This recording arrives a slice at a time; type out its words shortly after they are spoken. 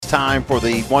time for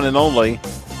the one and only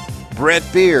Brett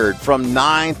Beaird from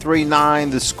 939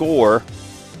 The Score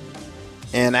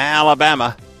in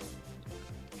Alabama.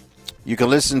 You can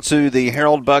listen to the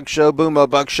Harold Buck Show, Boomo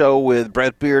Buck Show with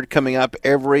Brett Beaird coming up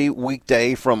every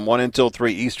weekday from 1 until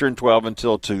 3 Eastern, 12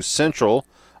 until 2 Central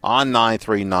on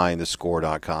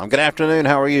 939thescore.com. Good afternoon.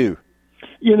 How are you?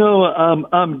 You know,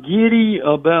 I'm giddy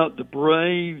about the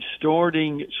Braves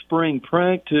starting spring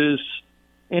practice,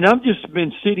 and I've just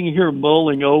been sitting here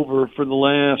mulling over for the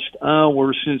last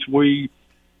hour since we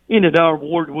ended our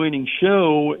award-winning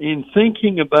show and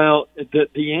thinking about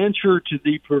the answer to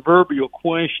the proverbial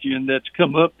question that's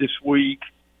come up this week: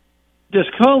 does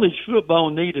college football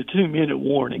need a 2-minute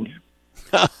warning?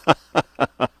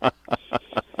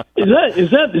 Is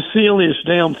that the silliest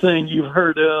damn thing you've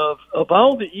heard of? Of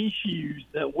all the issues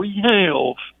that we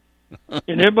have,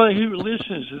 and everybody who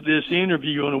listens to this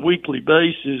interview on a weekly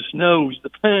basis knows the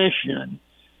passion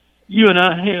you and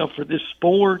I have for this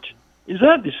sport. Is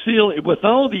that the silly, with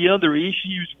all the other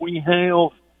issues we have,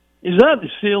 is that the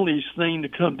silliest thing to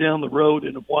come down the road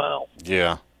in a while?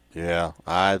 Yeah.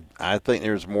 I think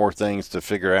there's more things to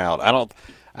figure out. I don't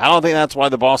think that's why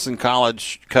the Boston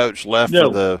College coach left for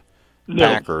the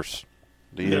Packers.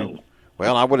 Do you? No.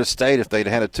 Well, I would have stayed if they'd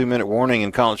had a 2-minute warning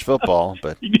in college football,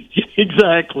 but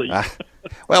exactly.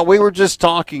 Well, we were just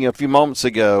talking a few moments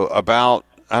ago about,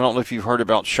 I don't know if you've heard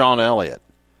about Sean Elliott.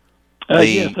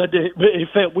 Yes, I did. In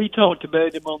fact, we talked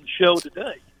about him on the show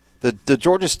today. The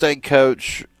Georgia State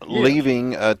coach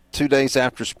leaving 2 days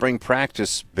after spring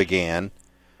practice began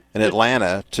in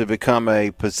Atlanta to become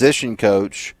a position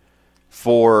coach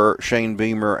for Shane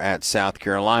Beamer at South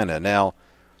Carolina. Now,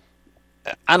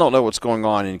 I don't know what's going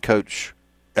on in Coach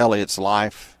Elliott's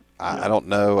life. I don't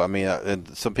know. I mean,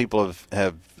 and some people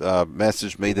have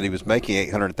messaged me that he was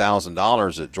making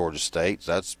 $800,000 at Georgia State.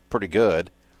 So that's pretty good.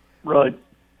 Right.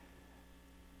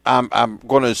 I'm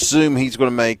going to assume he's going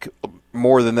to make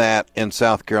more than that in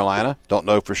South Carolina. Don't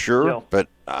know for sure, but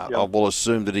I will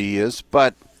assume that he is.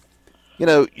 But, you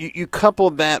know, you couple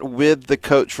that with the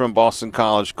coach from Boston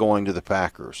College going to the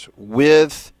Packers,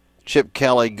 with Chip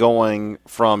Kelly going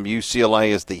from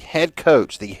UCLA as the head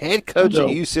coach at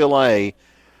UCLA,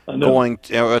 going,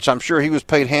 which I'm sure he was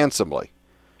paid handsomely,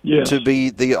 to be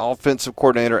the offensive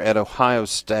coordinator at Ohio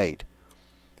State.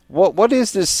 What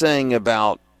is this saying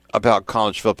about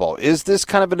college football? Is this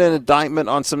kind of an indictment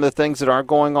on some of the things that are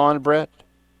going on, Brett?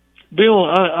 Bill,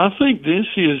 I think this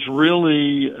is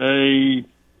really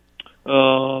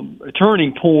a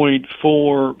turning point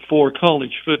for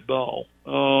college football.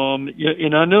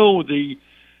 And I know the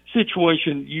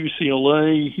situation at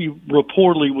UCLA, he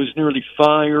reportedly was nearly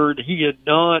fired. He had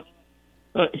not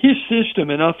his system,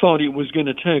 and I thought it was going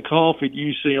to take off at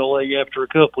UCLA after a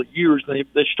couple of years. They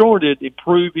started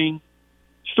improving,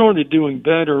 started doing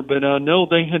better, but I know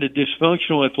they had a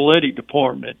dysfunctional athletic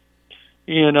department,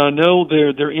 and I know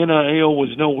their NIL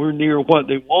was nowhere near what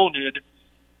they wanted.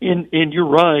 And you're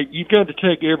right, you've got to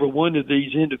take every one of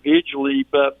these individually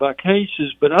by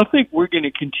cases, but I think we're going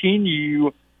to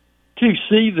continue to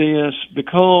see this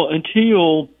because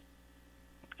until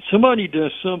somebody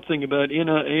does something about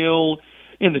NIL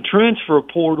and the transfer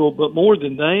portal, but more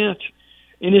than that,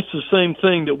 and it's the same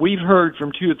thing that we've heard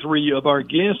from 2 or 3 of our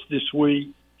guests this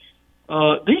week,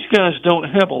 these guys don't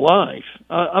have a life.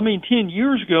 I mean, 10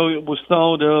 years ago it was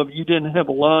thought of you didn't have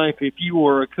a life if you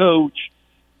were a coach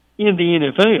in the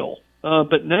NFL.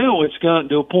 But now it's gotten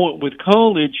to a point with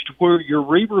college to where you're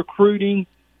re-recruiting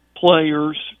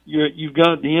players. You've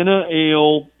got the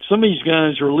NIL. Some of these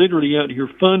guys are literally out here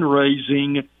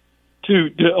fundraising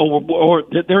or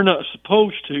they're not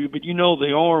supposed to, but you know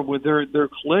they are with their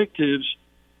collectives.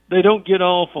 They don't get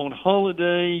off on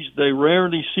holidays. They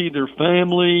rarely see their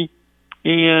family.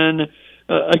 And,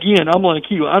 again, I'm like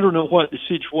you. I don't know what the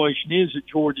situation is at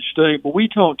Georgia State, but we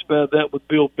talked about that with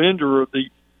Bill Bender of the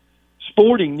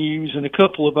Sporting News and a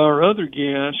couple of our other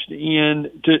guests.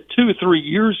 And 2 or 3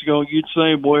 years ago, you'd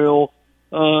say, well,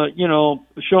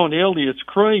 Sean Elliott's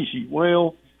crazy.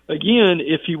 Well, again,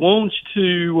 if he wants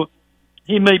to,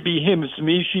 he may be having some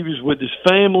issues with his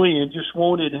family and just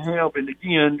wanted to have, and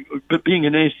again, but being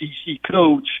an SEC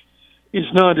coach is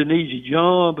not an easy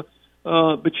job.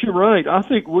 But you're right. I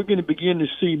think we're going to begin to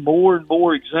see more and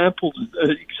more examples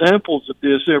of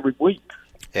this every week.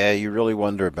 Yeah, you really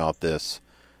wonder about this.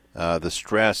 The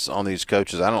stress on these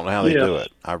coaches. I don't know how they do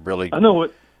it. I really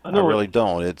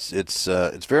don't.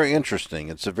 It's very interesting.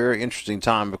 It's a very interesting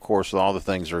time, of course, with all the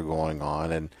things that are going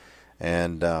on,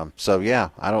 and so yeah,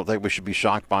 I don't think we should be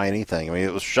shocked by anything. I mean,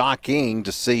 it was shocking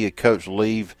to see a coach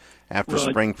leave after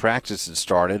spring practice had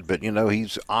started, but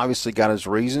he's obviously got his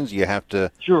reasons. You have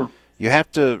to you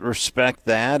have to respect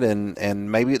that,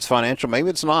 and maybe it's financial, maybe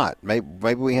it's not.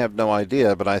 Maybe we have no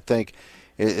idea, but I think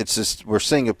it's just we're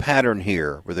seeing a pattern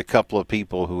here with a couple of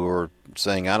people who are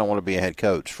saying, I don't want to be a head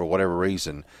coach for whatever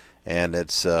reason, and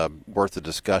it's worth a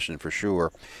discussion for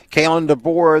sure. Kalen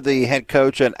DeBoer, the head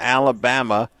coach at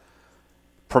Alabama,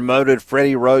 promoted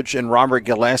Freddie Roach and Robert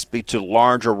Gillespie to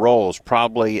larger roles.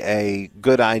 Probably a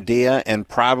good idea, and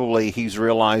probably he's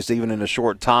realized even in a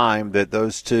short time that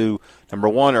those two, number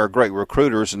one, are great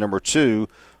recruiters, and number two,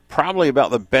 probably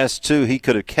about the best two he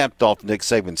could have kept off Nick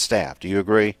Saban's staff. Do you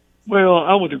agree? Well,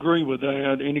 I would agree with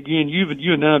that. And again, you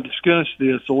and I have discussed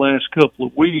this the last couple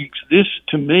of weeks. This,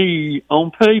 to me,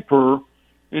 on paper,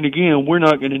 and again, we're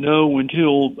not going to know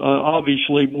until,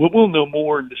 obviously, we'll know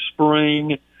more in the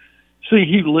spring. See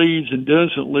who leaves and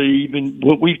doesn't leave, and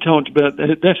what we've talked about,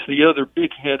 that's the other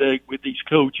big headache with these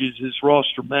coaches is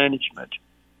roster management.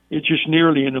 It's just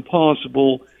nearly an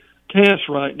impossible task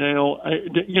right now.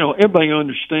 Everybody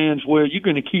understands, well, you're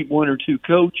going to keep one or two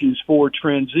coaches for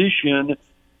transition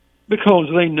because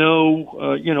they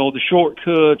know, the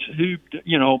shortcuts,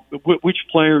 which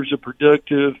players are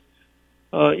productive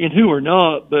and who are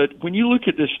not. But when you look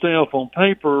at this staff on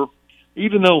paper,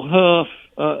 even though Huff,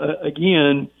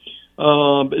 again,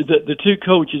 the two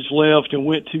coaches left and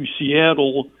went to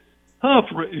Seattle.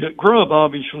 Grubb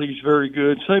obviously is very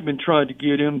good. Saban tried to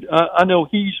get him. I know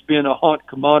he's been a hot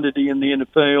commodity in the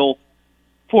NFL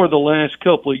for the last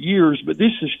couple of years, but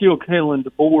this is still Kalen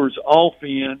DeBoer's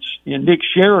offense. And Nick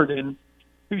Sheridan,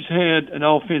 who's had an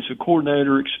offensive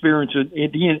coordinator experience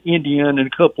in Indiana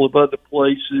and a couple of other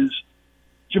places,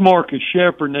 Jamarcus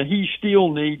Shepard. Now, he still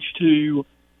needs to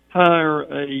hire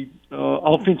a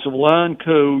offensive line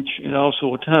coach and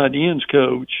also a tight ends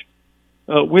coach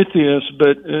with this.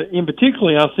 But in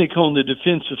particular, I think on the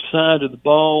defensive side of the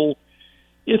ball,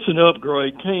 it's an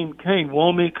upgrade. Kane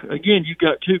Womack, again, you've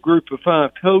got two group of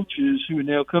five coaches who are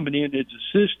now coming in as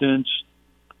assistants.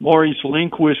 Maurice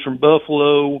Lindquist from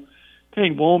Buffalo,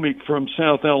 Kane Womack from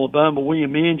South Alabama,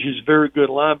 William Inge is a very good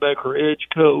linebacker edge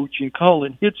coach, and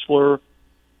Colin Hitzler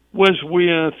was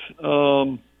with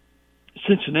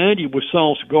Cincinnati with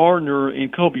Sauce Gardner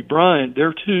and Kobe Bryant.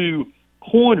 They're two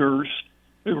corners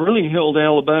who really held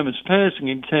Alabama's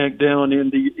passing attack down in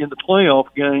the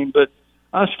playoff game. But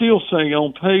I still say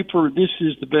on paper this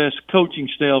is the best coaching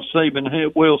staff Saban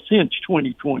had, since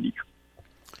 2020.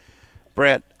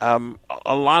 Brett,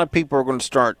 a lot of people are going to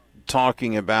start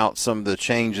talking about some of the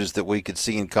changes that we could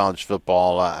see in college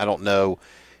football. I don't know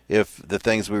if the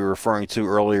things we were referring to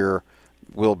earlier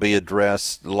will be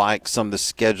addressed, like some of the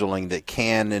scheduling that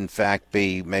can, in fact,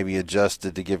 be maybe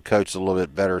adjusted to give coaches a little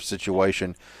bit better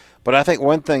situation. But I think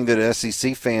one thing that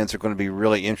SEC fans are going to be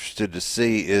really interested to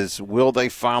see is, will they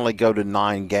finally go to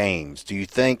 9 games? Do you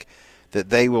think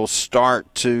that they will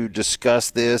start to discuss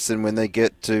this, and when they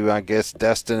get to, I guess,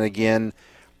 Destin again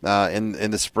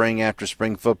in the spring after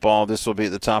spring football, this will be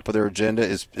at the top of their agenda?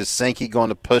 Is Sankey going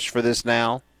to push for this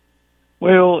now?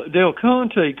 Well, Del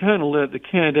Conte kind of let the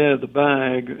cat out of the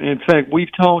bag. In fact,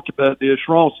 we've talked about this.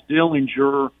 Ross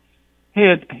Dillinger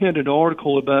had an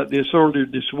article about this earlier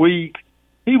this week.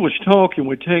 He was talking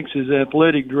with Texas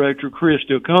Athletic Director Chris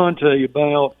Del Conte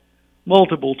about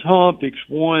multiple topics.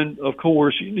 One, of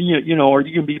course, are you going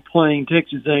to be playing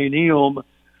Texas A&M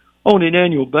on an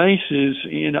annual basis?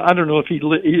 And I don't know if he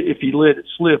let it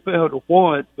slip out or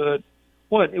what, but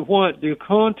what Del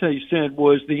Conte said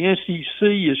was the SEC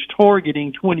is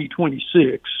targeting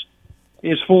 2026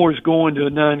 as far as going to a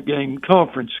 9-game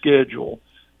conference schedule.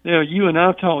 Now, you and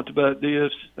I talked about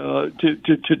this to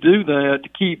do that, to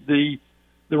keep the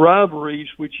rivalries,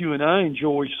 which you and I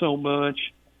enjoy so much.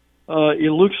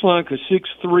 It looks like a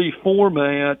 6-3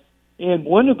 format, and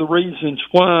one of the reasons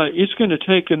why it's going to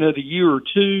take another year or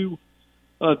two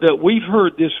that we've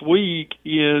heard this week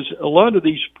is a lot of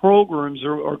these programs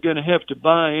are going to have to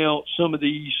buy out some of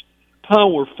these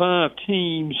Power 5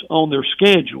 teams on their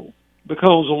schedule,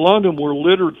 because a lot of them were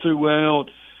littered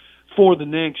throughout for the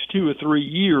next 2 or 3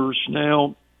 years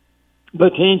now. But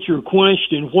to answer your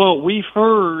question, what we've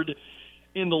heard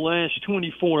in the last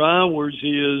 24 hours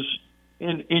is,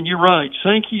 and you're right,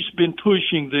 Sankey's been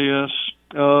pushing this,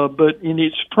 but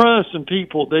it surprised some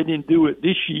people they didn't do it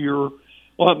this year.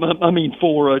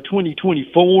 For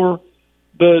 2024,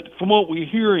 but from what we're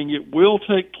hearing, it will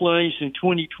take place in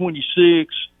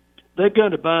 2026. They've got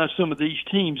to buy some of these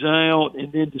teams out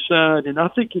and then decide, and I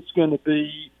think it ain't going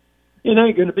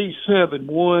to be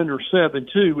 7-1 or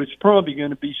 7-2. It's probably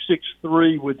going to be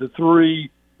 6-3 with the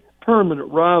 3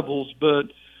 permanent rivals,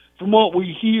 but from what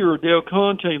we hear, Del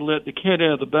Conte let the cat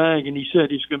out of the bag, and he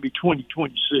said it's going to be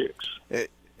 2026.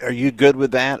 Are you good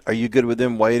with that? Are you good with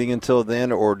them waiting until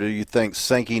then, or do you think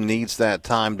Sankey needs that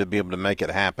time to be able to make it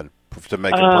happen, to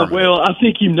make it permanent? Well, I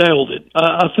think you nailed it.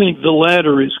 I think the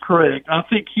latter is correct. I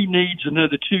think he needs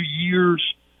another 2 years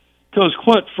because,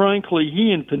 quite frankly,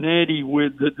 he and Panetti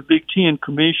with the Big Ten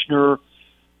commissioner,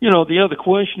 the other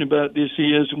question about this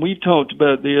is, and we've talked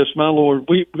about this, my Lord,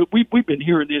 we've been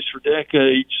hearing this for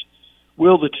decades.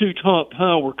 Will the two top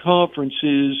power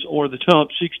conferences or the top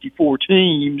 64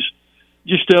 teams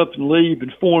just up and leave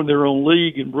and form their own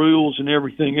league and rules and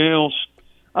everything else?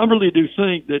 I really do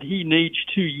think that he needs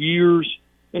 2 years.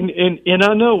 And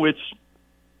I know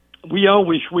we all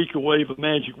wish we could wave a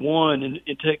magic wand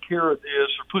and take care of this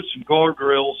or put some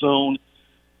guardrails on,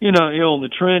 on the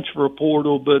transfer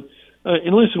portal. But,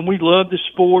 and listen, we love the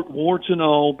sport, warts and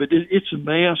all, but it's a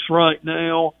mess right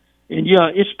now. And, yeah,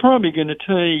 it's probably going to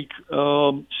take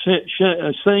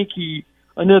Sankey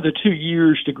another 2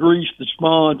 years to grease the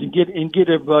spots and get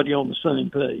everybody on the same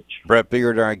page. Brett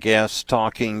Beaird, our guest,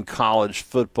 talking college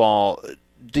football.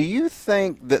 Do you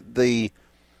think that the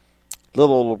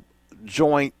little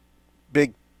joint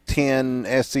Big Ten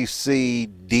SEC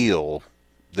deal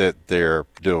that they're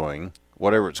doing,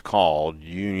 whatever it's called,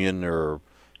 union or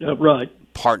right,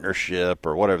 partnership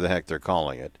or whatever the heck they're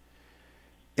calling it,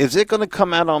 is it going to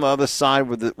come out on the other side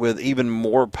with even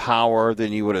more power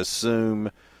than you would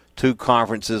assume two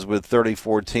conferences with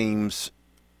 34 teams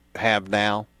have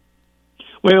now?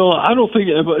 Well, I don't think.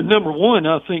 Number one,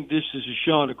 I think this is a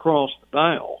shot across the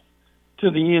bow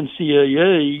to the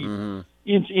NCAA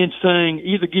in saying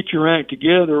either get your act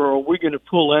together or we're going to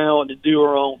pull out and do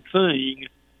our own thing.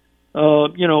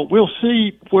 We'll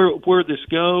see where this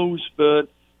goes, but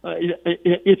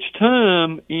it's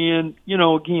time. And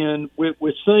again,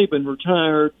 with Saban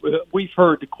retired, we've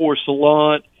heard the course a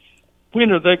lot.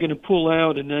 When are they going to pull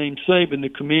out and name Saban the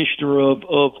commissioner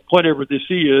of whatever this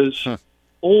is,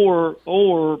 or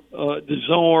the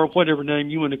czar, whatever name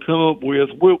you want to come up with?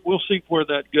 We'll see where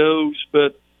that goes,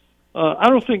 but I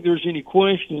don't think there's any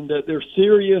question that they're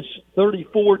serious.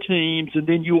 34 teams, and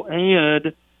then you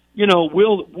add,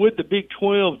 would the Big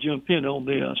 12 jump in on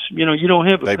this? You don't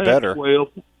have a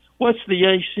Pac-12. What's the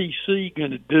ACC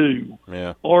going to do?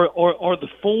 Yeah. Or the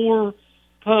four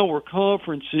power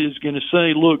conferences going to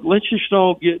say, look, let's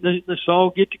all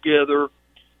get together,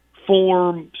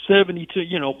 form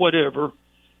 72, whatever,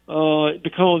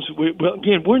 because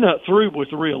we're not through with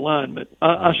the realignment.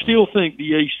 I still think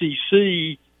the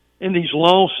ACC and these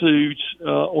lawsuits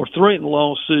or threatened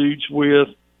lawsuits with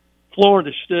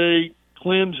Florida State,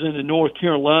 Clemson, and North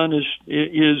Carolina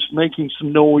is making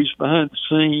some noise behind the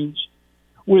scenes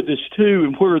with this too,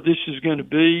 and where this is going to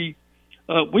be.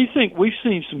 We think we've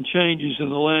seen some changes in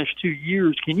the last 2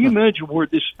 years. Can you imagine where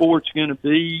this sport's going to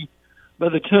be by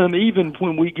the time, even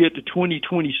when we get to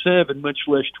 2027, much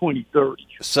less 2030?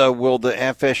 So will the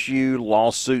FSU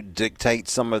lawsuit dictate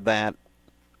some of that?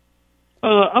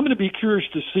 I'm going to be curious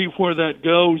to see where that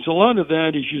goes. A lot of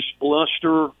that is just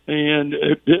bluster. And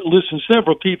listen,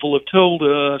 several people have told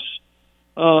us,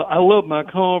 I love my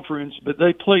conference, but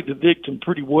they played the victim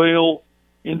pretty well.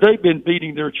 And they've been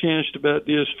beating their chest about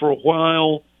this for a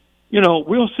while.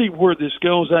 We'll see where this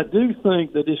goes. I do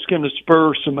think that it's going to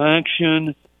spur some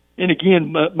action. And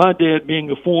again, my dad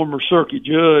being a former circuit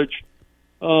judge,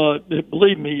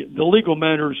 believe me, the legal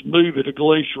matters move at a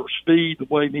glacial speed the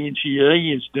way the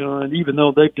NCAA has done, even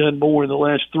though they've done more in the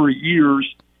last 3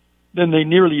 years than they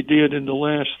nearly did in the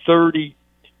last 30.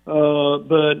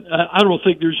 But I don't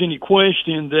think there's any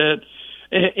question that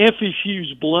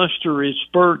FSU's bluster has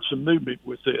spurred some movement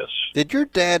with this. Did your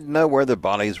dad know where the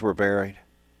bodies were buried?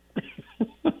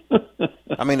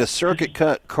 I mean, a circuit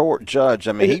court judge,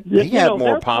 I mean, he had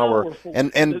more power.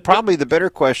 And probably the better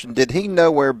question, did he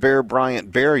know where Bear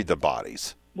Bryant buried the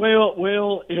bodies? Well,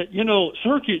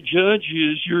 circuit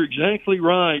judges, you're exactly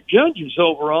right. Judges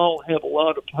overall have a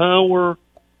lot of power.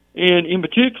 And in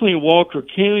particular in Walker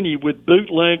County with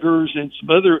bootleggers and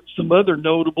some other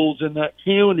notables in that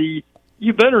county,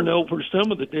 you better know where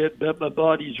some of the dead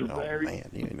bodies are buried.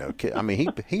 Oh, man, I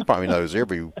mean, he probably knows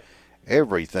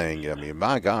everything. I mean,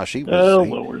 my gosh, he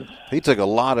took a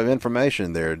lot of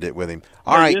information there with him.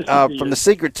 All right, from the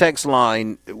secret text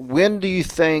line, when do you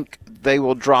think they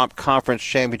will drop conference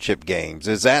championship games?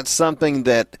 Is that something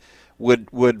that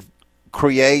would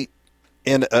create,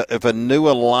 if a new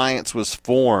alliance was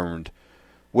formed,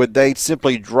 would they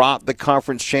simply drop the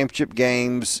conference championship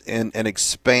games and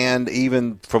expand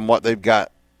even from what they've got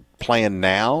planned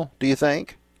now, do you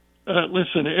think?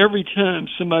 Listen, every time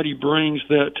somebody brings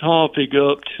that topic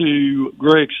up to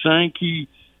Greg Sankey,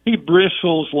 he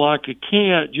bristles like a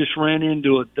cat just ran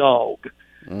into a dog.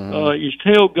 His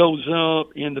tail goes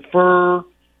up, and the fur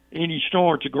and he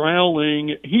starts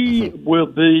growling, he will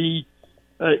be,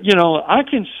 I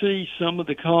can see some of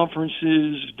the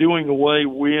conferences doing away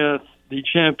with the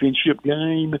championship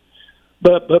game.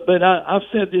 But I've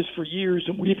said this for years,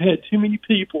 and we've had too many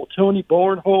people. Tony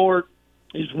Barnhart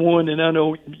is one, and I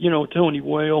know Tony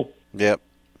well. Yep.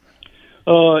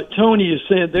 Tony has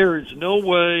said there is no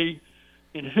way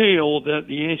in hell that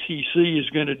the SEC is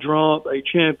going to drop a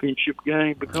championship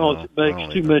game because it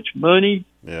makes too much money.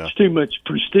 Yeah. It's too much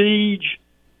prestige.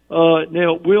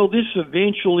 Now, will this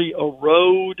eventually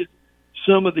erode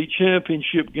some of the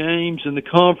championship games in the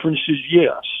conferences?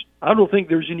 Yes. I don't think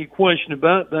there's any question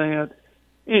about that.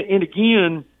 And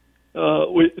again,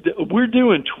 we're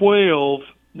doing 12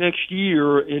 next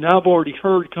year, and I've already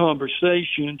heard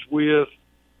conversations with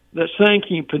that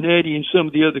Sankey and Panetti and some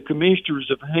of the other commissioners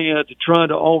have had to try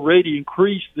to already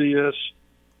increase this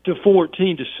to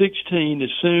 14 to 16 as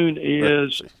soon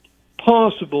as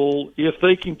possible if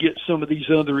they can get some of these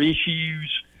other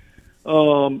issues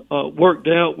worked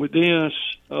out with this.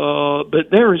 But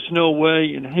there is no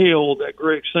way in hell that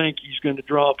Greg Sankey is going to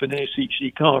drop an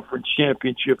SEC conference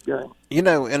championship game.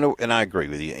 And I agree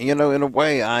with you. In a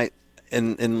way,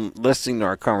 in listening to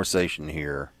our conversation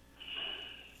here,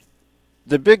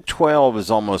 the Big 12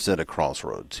 is almost at a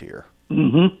crossroads here.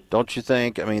 Mm-hmm. Don't you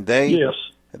think? I mean,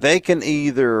 they can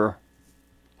either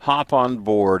hop on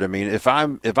board. I mean, if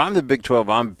I'm the Big 12,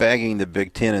 I'm begging the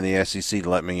Big 10 and the SEC to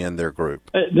let me in their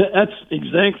group. That's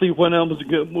exactly what I was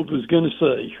going to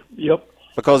say. Yep.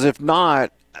 Because if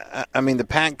not, I mean, the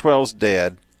Pac-12's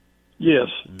dead. Yes.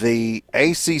 The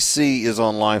ACC is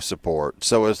on life support.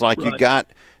 So it's like you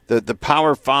got the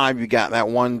Power 5, you got that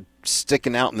one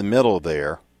sticking out in the middle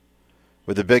there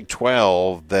with the Big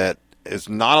 12 that is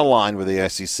not aligned with the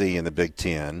SEC and the Big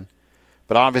 10,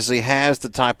 but obviously has the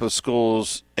type of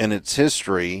schools in its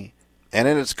history and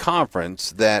in its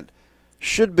conference that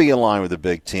should be aligned with the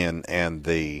Big 10 and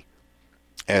the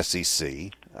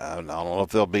SEC. I don't know if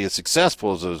they'll be as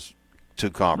successful as those two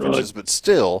conferences, but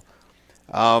still,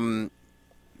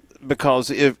 because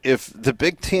if the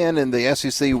Big 10 and the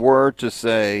SEC were to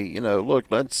say, look,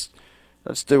 let's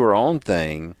do our own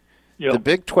thing, the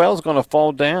Big 12 is going to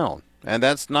fall down, and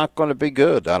that's not going to be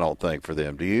good, I don't think, for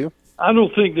them. Do you? I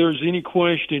don't think there's any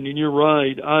question, and you're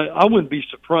right. I wouldn't be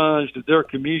surprised if their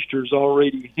commissioners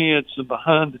already had some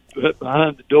behind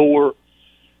the door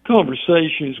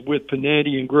conversations with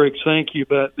Panetti and Greg Sankey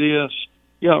about this.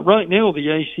 Yeah, right now the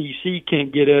ACC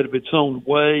can't get out of its own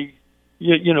way.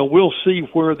 We'll see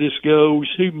where this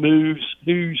goes, who moves,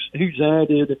 who's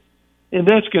added, and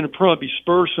that's going to probably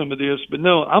spur some of this. But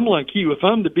no, I'm like you. If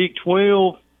I'm the Big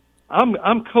 12, I'm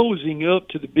cozying up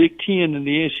to the Big 10 and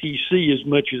the SEC as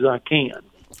much as I can.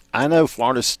 I know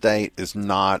Florida State is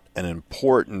not an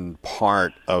important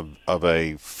part of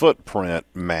a footprint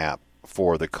map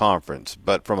for the conference,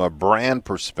 but from a brand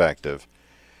perspective,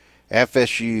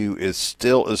 FSU is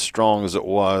still as strong as it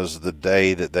was the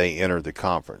day that they entered the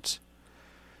conference.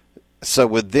 So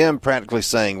with them practically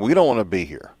saying, we don't want to be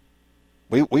here,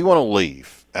 we want to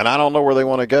leave, and I don't know where they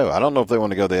want to go. I don't know if they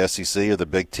want to go to the SEC or the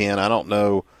Big 10. I don't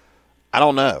know,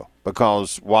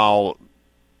 because while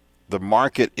the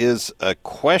market is a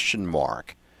question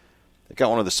mark, they got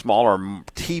one of the smaller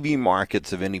TV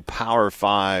markets of any Power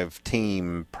 5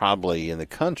 team probably in the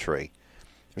country.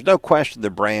 There's no question the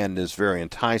brand is very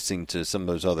enticing to some of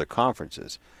those other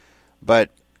conferences. But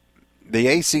the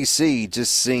ACC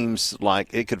just seems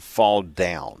like it could fall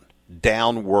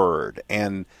downward.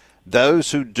 And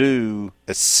those who do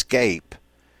escape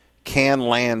can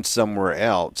land somewhere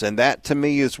else. And that, to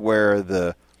me, is where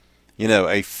a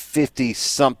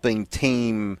 50-something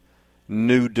team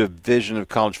new division of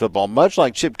college football, much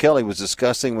like Chip Kelly was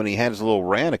discussing when he had his little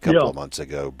rant a couple of months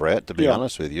ago, Brett, to be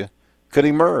honest with you, could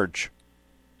emerge.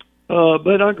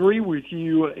 But I agree with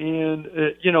you. And,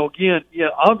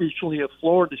 obviously at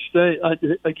Florida State,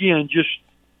 just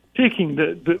picking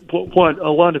what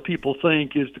a lot of people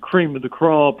think is the cream of the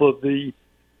crop of the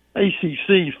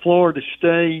ACC, Florida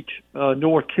State,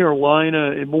 North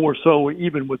Carolina, and more so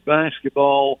even with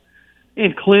basketball,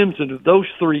 and Clemson. If those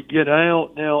three get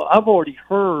out, now I've already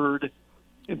heard,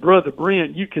 and Brother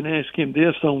Brent, you can ask him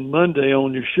this on Monday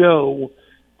on your show,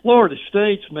 Florida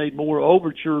State's made more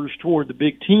overtures toward the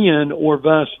Big Ten or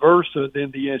vice versa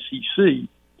than the SEC.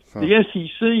 The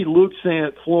SEC looks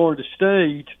at Florida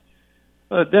State,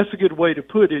 that's a good way to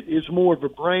put it, is more of a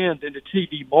brand than a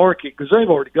TV market because they've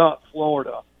already got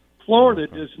Florida. Florida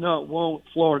does not want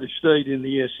Florida State in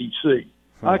the SEC.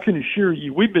 I can assure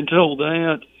you, we've been told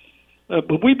that,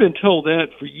 but we've been told that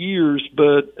for years,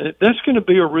 but that's going to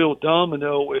be a real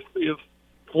domino. If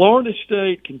Florida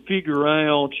State can figure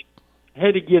out how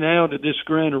to get out of this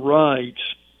grant of rights,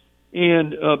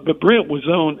 And but Brent was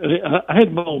on. I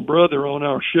had my own brother on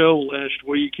our show last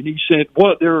week, and he said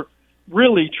what they're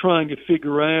really trying to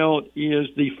figure out is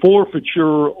the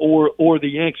forfeiture or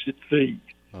the exit fee.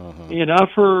 Uh-huh. And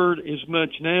I've heard as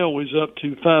much now as up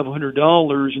to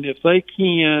 $500, and if they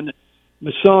can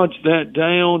massage that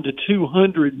down to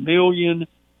 $200 million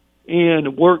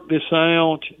and work this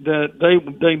out, that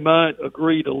they might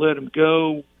agree to let him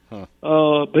go. Huh.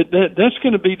 But that's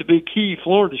going to be the big key.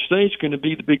 Florida State's going to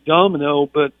be the big domino.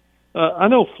 But I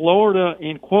know Florida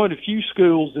and quite a few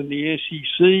schools in the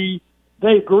SEC,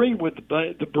 they agree with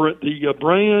the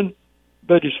brand.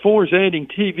 But as far as adding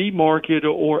TV market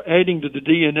or adding to the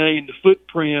DNA and the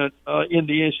footprint in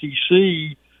the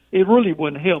SEC, it really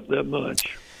wouldn't help that much.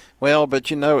 Well,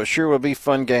 but it sure would be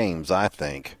fun games, I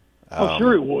think.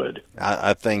 Sure it would.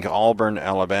 I think Auburn,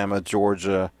 Alabama,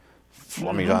 Georgia.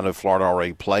 I mean, I know Florida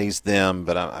already plays them,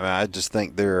 but I just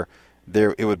think it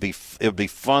would be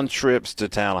fun trips to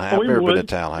Tallahassee. I've never been to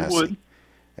Tallahassee,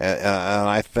 and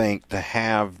I think to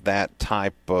have that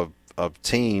type of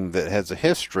team that has a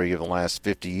history of the last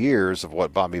 50 years of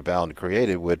what Bobby Bowden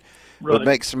created would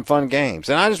make some fun games.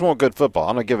 And I just want good football.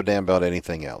 I don't give a damn about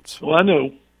anything else. Well, I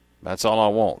know. That's all I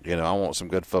want. I want some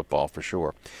good football for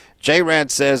sure.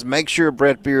 J-Rad says, make sure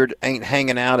Brett Beaird ain't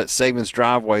hanging out at Saban's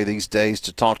driveway these days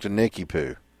to talk to Nicky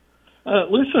Poo.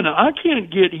 Listen, I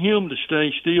can't get him to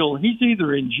stay still. He's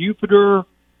either in Jupiter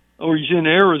or he's in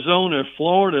Arizona,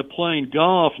 Florida, playing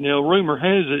golf. Now, rumor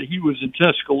has it he was in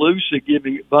Tuscaloosa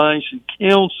giving advice and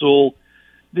counsel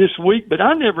this week, but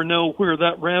I never know where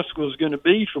that rascal is going to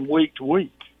be from week to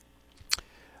week.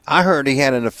 I heard he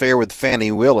had an affair with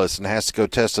Fannie Willis and has to go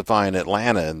testify in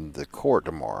Atlanta in the court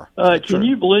tomorrow. Can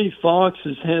you believe Fox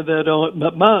has had that on?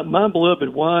 My beloved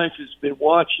wife has been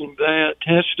watching that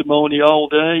testimony all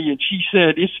day, and she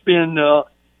said it's been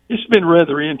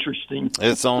rather interesting.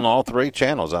 It's on all three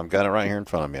channels. I've got it right here in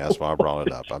front of me. That's why I brought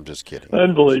it up. I'm just kidding.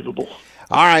 Unbelievable.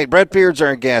 All right, Brett Beard's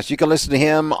our guest. You can listen to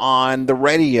him on the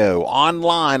radio,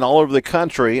 online, all over the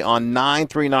country on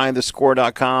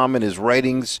 939thescore.com, and his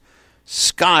ratings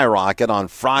skyrocket on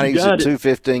Fridays at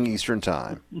 2:15 Eastern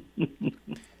Time.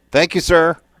 Thank you,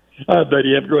 sir. All right,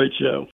 buddy. Have a great show.